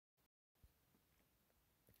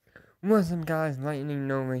What's up guys, Lightning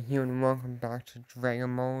Nova here and welcome back to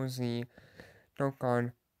Dragon Ball Z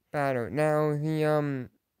Dokkan Battle. Now the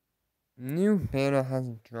new banner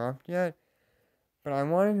hasn't dropped yet, but I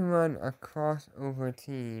wanted to run a crossover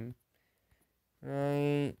team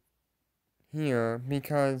right here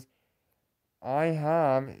because I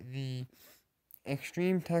have the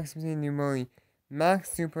Extreme Text Within the ability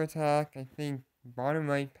Max Super Attack, I think bottom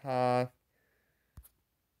right path.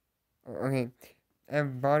 Okay.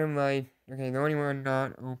 And bottom right, okay, the only one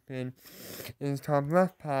not open is top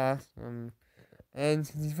left path. And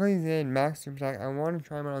since he's fully in Max Super Attack, I want to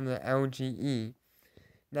try him on the LGE.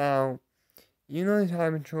 Now, you know the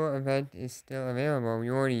time control event is still available. We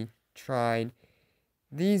already tried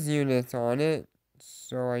these units on it,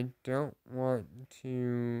 so I don't want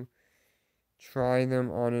to try them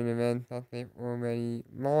on an event that they've already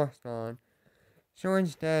lost on. So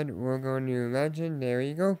instead, we're going to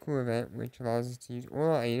Legendary Goku event, which allows us to use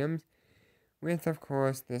all items, with of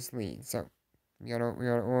course this lead. So we got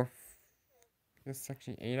all this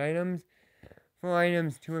actually 8 items, 4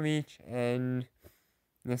 items, 2 of each, and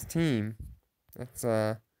this team. Let's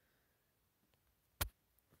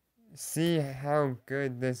see how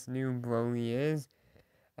good this new Broly is,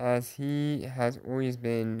 as he has always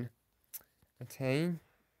been a tank.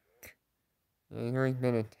 Yeah, he's always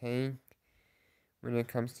been a tank when it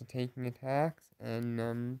comes to taking attacks,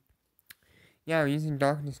 and yeah, I'm using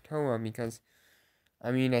Darkness Toa because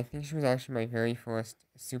I think she was actually my very first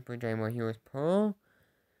Super Dragon Ball Heroes Pearl,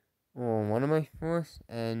 or one of my first,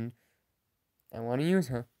 and I want to use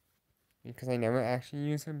her, because I never actually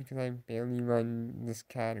use her because I barely run this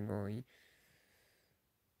category.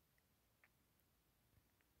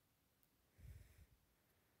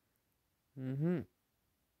 Yeah,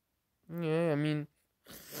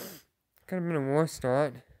 could have been a war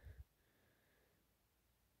start.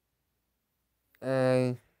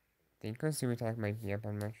 I think her super attack might be up,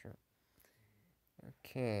 I'm not sure.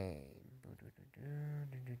 Okay.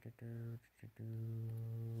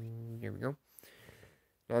 Here we go.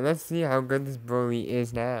 Now let's see how good this Broly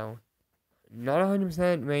is now. Not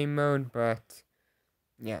 100% rain mode, but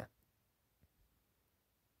yeah.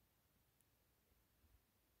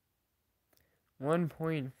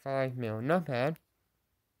 1.5 mil, not bad.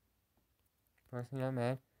 Personally, not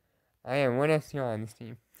bad. I have 1 STR on this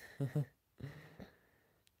team.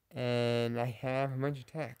 And I have a bunch of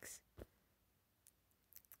techs.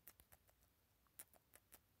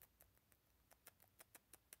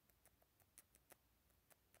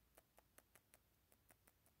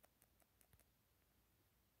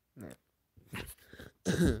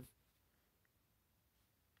 So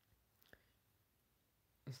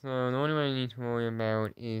the only one I need to worry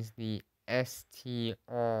about is the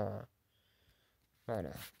STR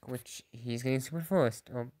product, which he's getting super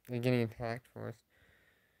first, or getting attacked first.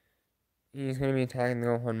 He's going to be attacking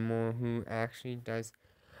Gohan more, who actually does.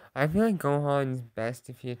 I feel like Gohan's best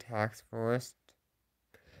if he attacks first,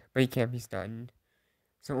 but he can't be stunned.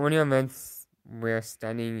 So only events where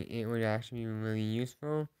stunning it would actually be really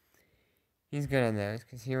useful. He's good on those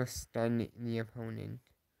because he'll stun the opponent.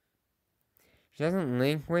 She doesn't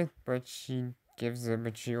link with, but she gives her,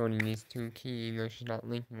 but she only needs 2 ki, even though she's not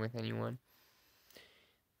linking with anyone.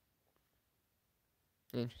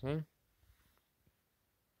 Interesting.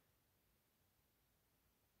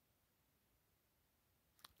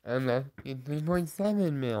 I'm at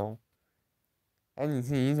 3.7 mil. As you can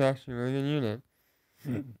see, he's actually a really good unit.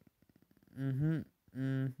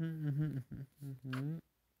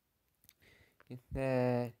 If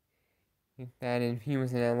that, if he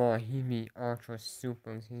was in LR, he'd be ultra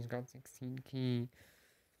super. So he's got 16 ki.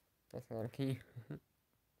 That's a lot of ki.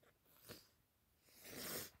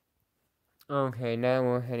 Okay, now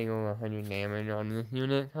we're heading over 100 damage on this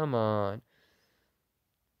unit. Come on.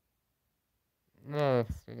 No,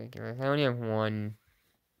 that's ridiculous. I only have 1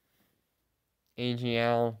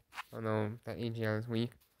 AGL, although that AGL is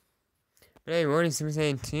weak. But hey, we're already Super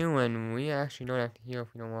Saiyan 2, and we actually don't have to heal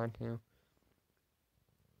if we don't want to.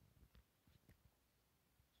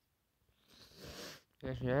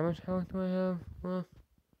 Actually, how much health do I have? Well,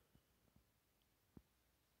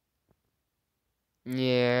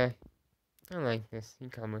 yeah, I like this. He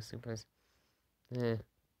combo supers. Eh.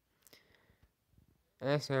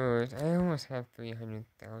 I almost have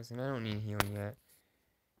 300,000. I don't need heal yet.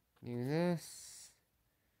 Do this.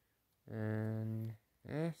 And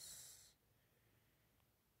this.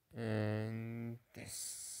 And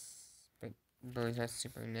this. But Broly's not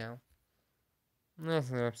super now. That's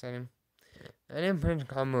a little upsetting. I didn't put into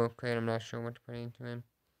combo upgrade. I'm not sure what to put into him.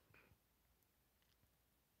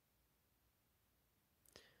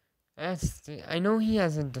 I know he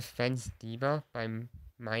has a defense debuff by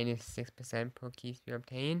minus 6% per key speed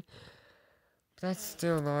obtained. But that's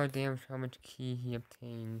still a lot of damage for how much key he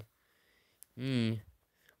obtained. Well,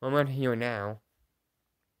 I'm gonna heal now.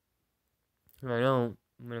 If I don't,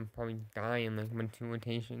 I'm gonna probably die in like 1-2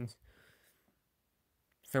 rotations.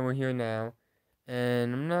 So we're here now.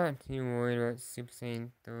 And I'm not too worried about Super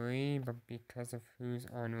Saiyan 3, but because of who's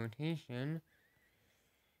on rotation,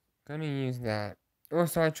 gonna use that.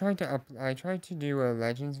 Also, I tried to do a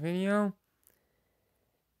Legends video,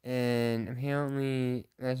 and apparently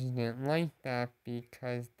Legends didn't like that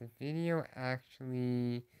because the video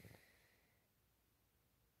actually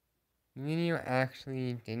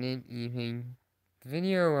didn't even, the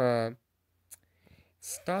video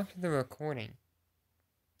stopped the recording.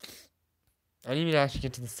 I didn't even actually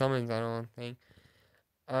get to the summons, I don't think.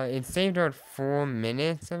 It saved out 4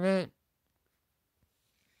 minutes of it.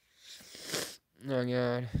 Oh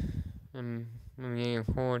god. I'm getting a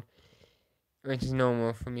cold, which is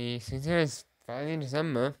normal for me since it is finally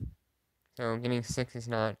December. So getting sick is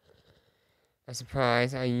not a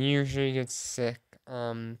surprise. I usually get sick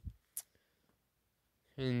in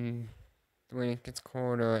when it gets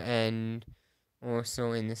colder, and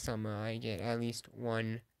also in the summer I get at least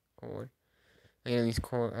one cold. I get a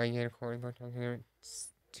cold about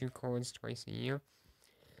 2 colds twice a year.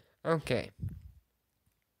 Okay.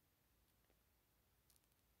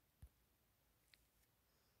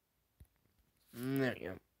 There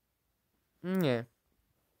you go. Yeah.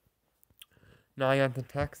 Now I got the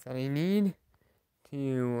text that I need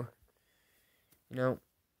to,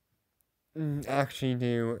 actually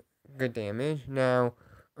do good damage. Now,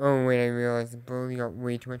 oh wait, I realized the bully got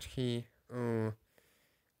way too much key. Oh,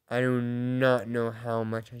 I do not know how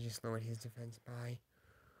much I just lowered his defense by.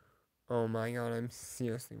 Oh my god, I'm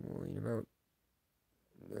seriously worried about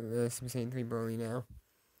the Super Saiyan 3 bully now.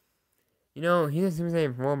 He's a Super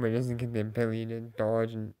Saiyan 4, but he doesn't get the ability to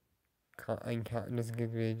dodge and doesn't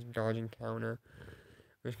get the dodge and counter,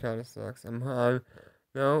 which kind of sucks.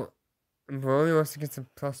 Broly also gets a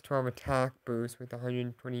plus 12 attack boost with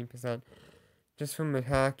 120% just from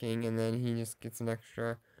attacking, and then he just gets an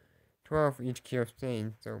extra 12 for each key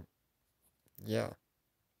obtained, so yeah.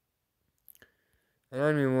 I'm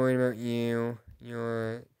not even worried about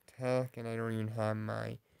your attack, and I don't even have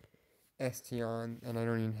my ST on, and I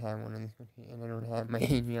don't even have one on this rotation, and I don't have my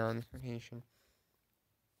AD on this rotation.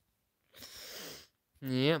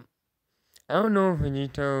 Yep. I don't know if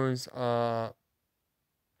Vegeto's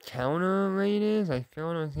counter rate is. I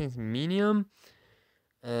feel like it's medium.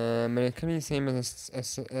 But it could be the same as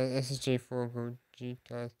SSJ4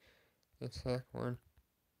 Vegeta's attack one.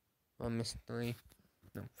 I missed 3.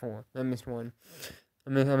 No, 4. I missed 1. I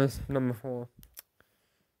missed number 4.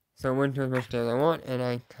 So I went to as much damage as I want, and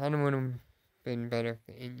I kind of would have been better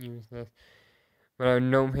if I didn't use this. But I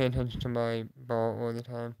don't pay attention to my ball all the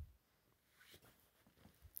time.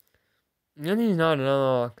 The other thing is not at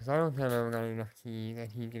all, because I don't think I've ever got enough key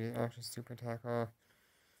that he get an ultra super attack off.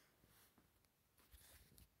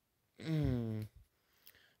 A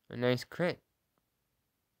nice crit.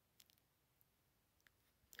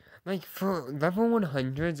 Like, for level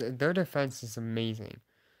 100s, their defense is amazing.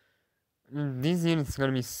 These units are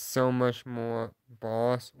going to be so much more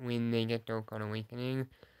boss when they get Dokkan Awakening.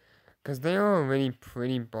 Because they are already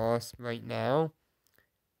pretty boss right now.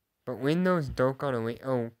 But when those Dokkan Awakenings...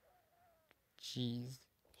 Oh, jeez.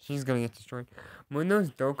 She's going to get destroyed. When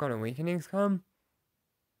those Dokkan Awakenings come,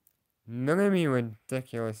 they're going to be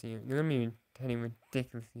ridiculous. They're going to be hitting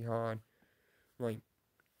ridiculously hard. Like,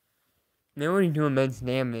 they already do immense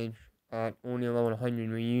damage at only level 100.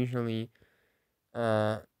 We usually,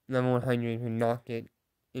 level 100 would not get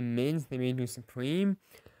immense. They may do supreme.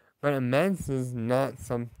 But immense is not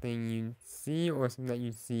something you see or something that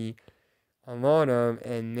you see a lot of.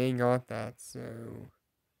 And they got that. So,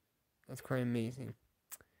 that's quite amazing.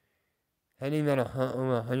 Heading that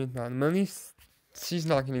over 100,000. But at least she's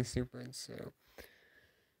not getting supered. So,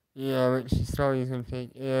 yeah, but she's probably going to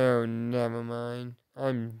take... Oh, never mind.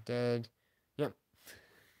 I'm dead. Yep.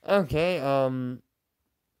 Okay,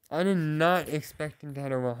 I did not expect him to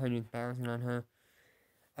head over 100,000 on her.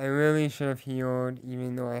 I really should have healed,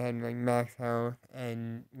 even though I had, like, max health,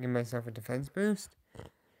 and give myself a defense boost.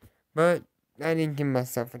 But I didn't give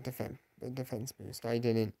myself a defense boost. I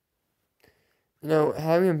didn't.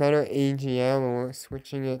 Having a better AGL or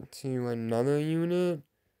switching it to another unit.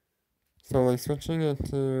 So, like, switching it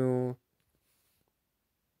to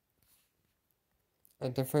a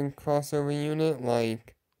different crossover unit,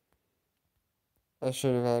 like, I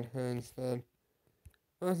should have had her instead.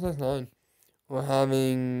 Well, that's fine. Or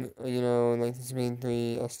having, like the Super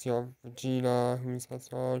 3 STR Vegeta, who's that's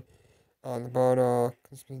on, the Bardock,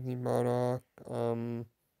 the Super 3 Bardock,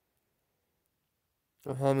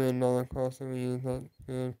 Or how many dollar cost that we use, that's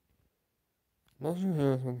good. Not sure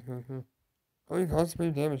here is what's good. How many costs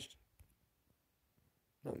pretty damaged?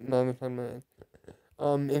 Not if I'm if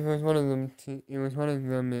it was one of them,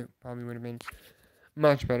 it probably would have been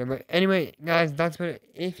much better. But anyway, guys, that's what.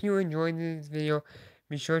 If you enjoyed this video,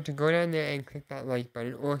 be sure to go down there and click that like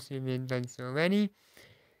button. Also, if you haven't done so already,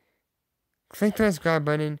 click the subscribe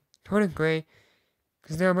button, turn it gray,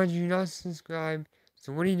 because there are a bunch of you not subscribed.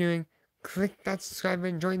 So what are you doing? Click that subscribe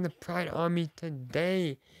button, join the Pride Army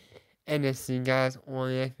today. And I'll see you guys on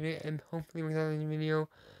the next video, and hopefully with this video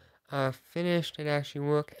finished and actually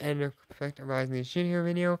work and a perfect Horizon the Studio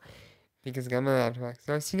video, because I got my laptop back.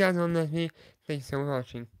 So I'll see you guys on the next video. Thanks so much for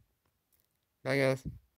watching. Bye guys.